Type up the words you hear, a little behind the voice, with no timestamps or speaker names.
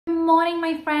morning,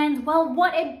 my friends. Well,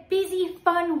 what a busy,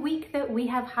 fun week that we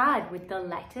have had with the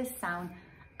letter sound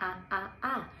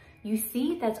ah. You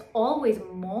see, there's always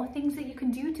more things that you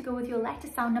can do to go with your letter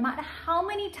sound, no matter how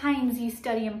many times you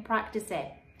study and practice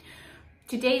it.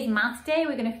 Today's maths day,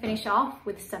 we're going to finish off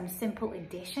with some simple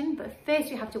addition, but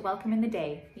first you have to welcome in the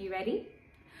day. Are you ready?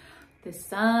 The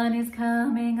sun is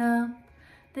coming up,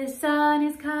 the sun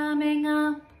is coming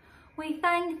up. We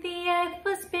thank the earth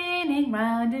for spinning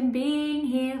round and being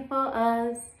here for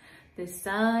us. The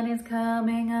sun is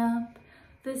coming up,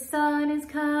 the sun is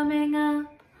coming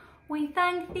up. We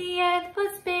thank the earth for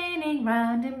spinning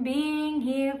round and being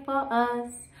here for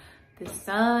us. The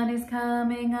sun is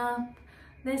coming up,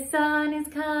 the sun is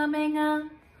coming up.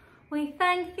 We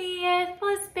thank the earth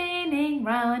for spinning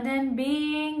round and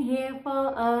being here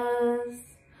for us.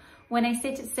 When I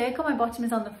sit at circle, my bottom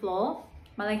is on the floor.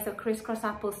 My legs are crisscross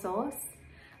applesauce.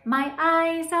 My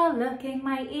eyes are looking,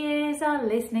 my ears are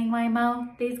listening, my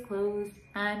mouth is closed,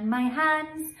 and my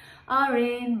hands are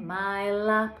in my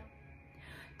lap.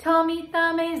 Tommy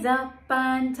Thumb is up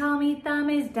and Tommy Thumb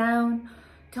is down.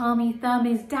 Tommy Thumb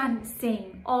is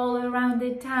dancing all around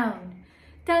the town.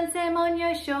 Dance him on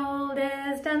your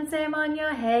shoulders, dance him on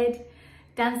your head,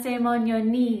 dance him on your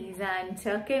knees and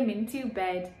tuck him into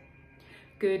bed.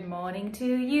 Good morning to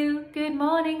you, good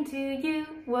morning to you.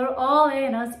 We're all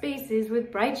in our spaces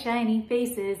with bright shiny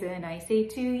faces, and I say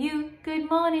to you, good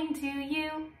morning to you.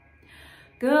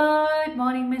 Good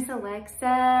morning, Miss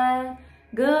Alexa.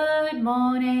 Good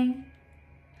morning.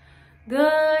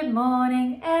 Good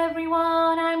morning,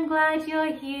 everyone. I'm glad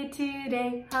you're here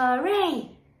today.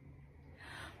 Hooray!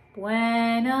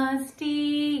 Buenos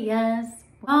dias.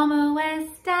 ¿Cómo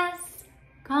estás?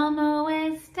 ¿Cómo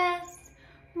estás?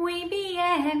 Muy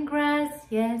bien,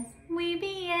 gracias. Muy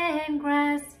bien,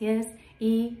 gracias.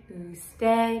 ¿Y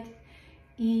usted?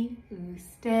 ¿Y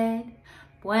usted?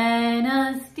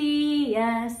 Buenos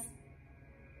días.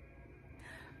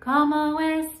 ¿Cómo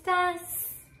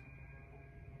estás?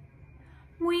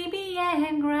 Muy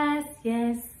bien,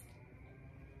 gracias.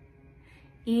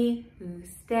 ¿Y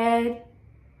usted?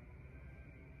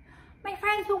 My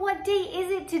friends, but what day is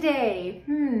it today?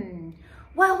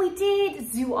 Well, we did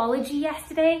zoology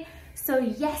yesterday, so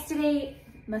yesterday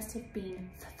must have been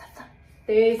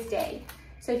Thursday.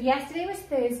 So if yesterday was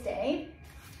Thursday,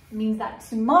 it means that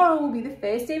tomorrow will be the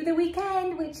first day of the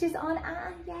weekend, which is on,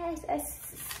 a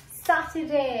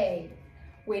Saturday,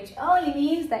 which only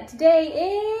means that today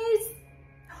is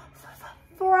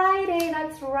Friday.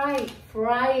 That's right,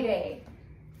 Friday.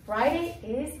 Friday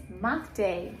is math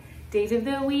day. Days of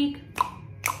the week,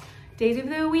 days of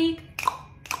the week,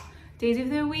 days of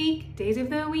the week, days of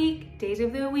the week, days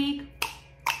of the week.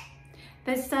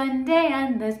 There's Sunday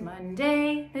and there's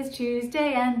Monday, there's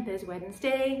Tuesday and there's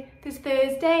Wednesday, there's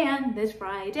Thursday and there's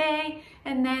Friday,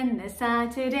 and then there's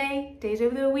Saturday. Days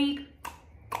of the week,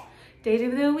 days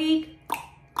of the week,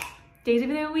 days of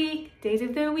the week, days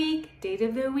of the week, days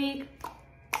of the week.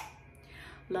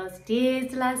 Los días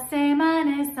de la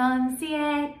semana son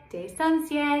siete, son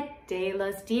siete.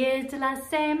 Los días de la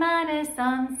semana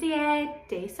son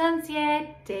siete, son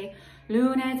siete.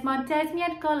 Lunes, martes,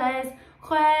 miércoles,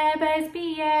 jueves,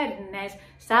 viernes,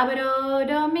 sábado,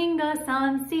 domingo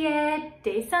son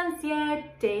siete, son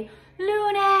siete.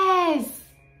 Lunes,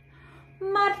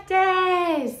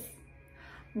 martes,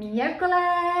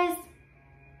 miércoles,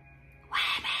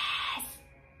 jueves,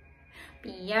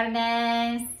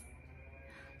 viernes,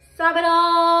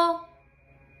 sábado,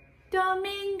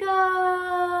 domingo.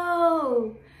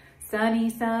 Sunny,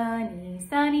 sunny,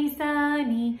 sunny,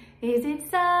 sunny. Is it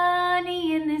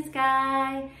sunny in the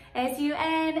sky?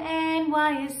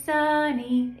 S-U-N-N-Y is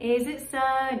sunny. Is it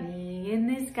sunny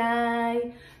in the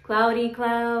sky? Cloudy,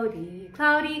 cloudy,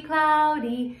 cloudy,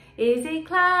 cloudy. Is it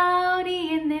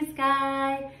cloudy in the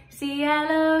sky?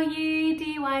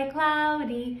 C-L-O-U-D-Y,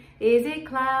 cloudy. Is it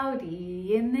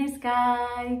cloudy in the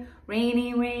sky?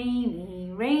 Rainy,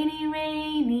 rainy, rainy,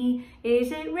 rainy.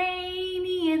 Is it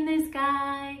rainy in the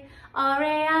sky?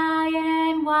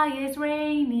 R-A-I-N-Y is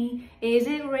rainy. Is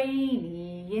it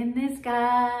rainy in the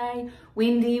sky?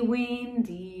 Windy,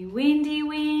 windy, windy,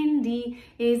 windy.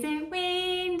 Is it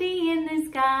windy in the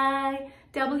sky?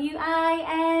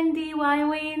 W-I-N-D-Y,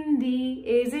 windy.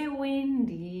 Is it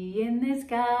windy in the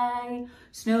sky?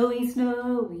 Snowy,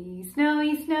 snowy,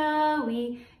 snowy,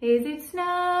 snowy. Is it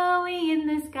snowy in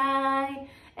the sky?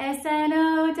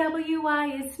 S-N-O-W-Y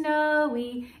is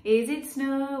snowy. Is it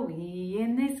snowy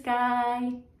in the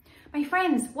sky? My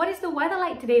friends, what is the weather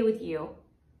like today with you?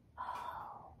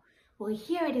 Oh, well,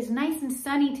 here it is nice and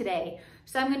sunny today.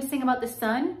 So I'm going to sing about the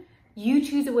sun. You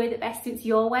choose a word that best suits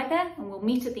your weather, and we'll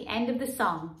meet at the end of the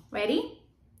song. Ready?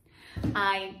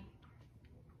 I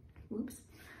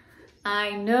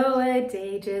I know a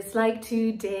day just like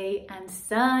today, and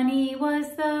sunny was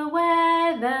the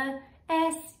weather.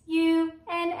 S-U-N-N-Y,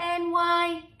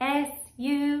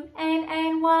 S-U-N-N-Y,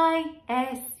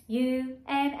 S-U-N-N-Y,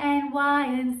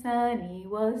 and sunny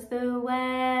was the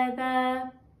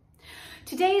weather.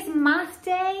 Today is math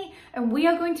day, and we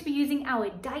are going to be using our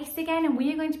dice again, and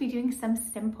we are going to be doing some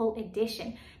simple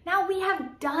addition. Now, we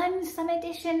have done some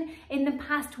addition in the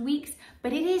past weeks,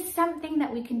 but it is something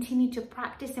that we continue to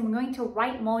practice, and we're going to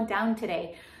write more down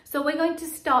today. So we're going to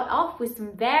start off with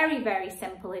some very, very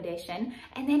simple addition.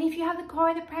 And then if you have the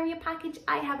Core of the Premier package,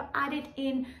 I have added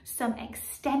in some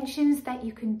extensions that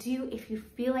you can do if you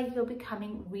feel like you're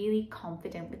becoming really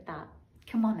confident with that.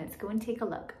 Come on, let's go and take a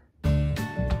look.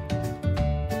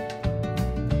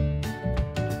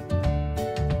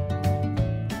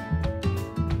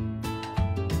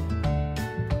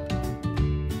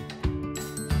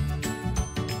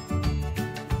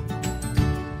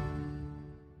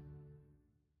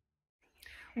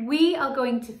 We are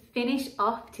going to finish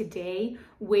off today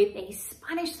with a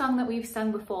Spanish song that we've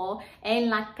sung before, En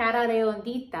la cara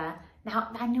redondita. Now,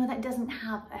 I know that doesn't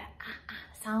have a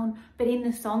sound, but in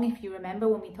the song, if you remember,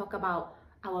 when we talk about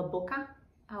our boca,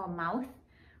 our mouth,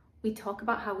 we talk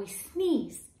about how we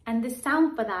sneeze, and the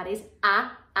sound for that is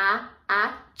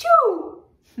choo.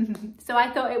 So I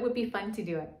thought it would be fun to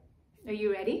do it. Are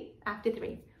you ready? After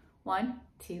 3. 1,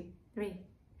 2, 3.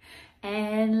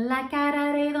 En la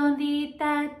cara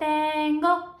redondita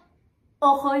tengo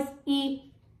ojos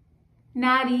y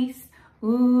nariz,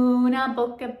 una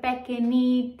boca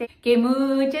pequeñita que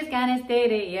muchas ganas de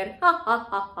reír, ja, ja,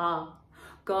 ja, ja.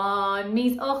 Con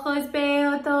mis ojos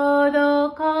veo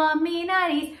todo, con mi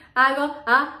nariz hago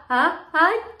achú.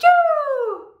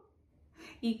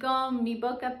 Y con mi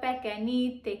boca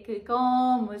pequeñita que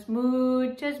como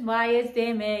muchas rayas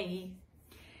de maíz.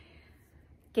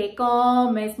 Que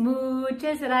comes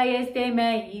muchas rayas de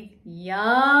maíz.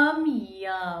 Yum,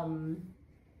 yum.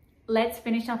 Let's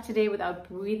finish off today with our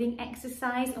breathing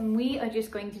exercise, and we are just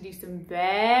going to do some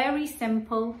very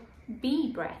simple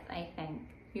bee breath, I think.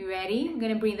 You ready? I'm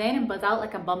going to breathe in and buzz out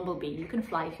like a bumblebee. You can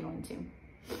fly if you want to.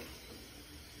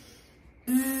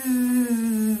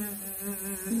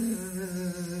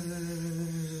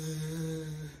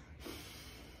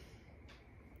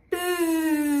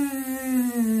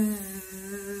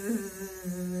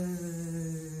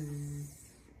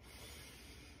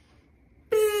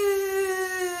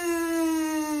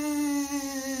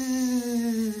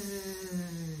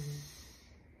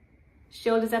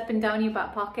 Shoulders up and down your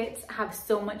back pockets. Have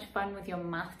so much fun with your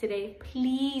math today.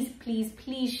 Please, please,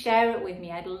 please share it with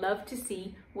me. I'd love to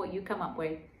see what you come up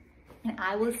with. And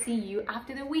I will see you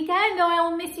after the weekend. Oh, I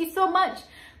will miss you so much.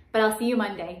 But I'll see you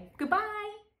Monday. Goodbye.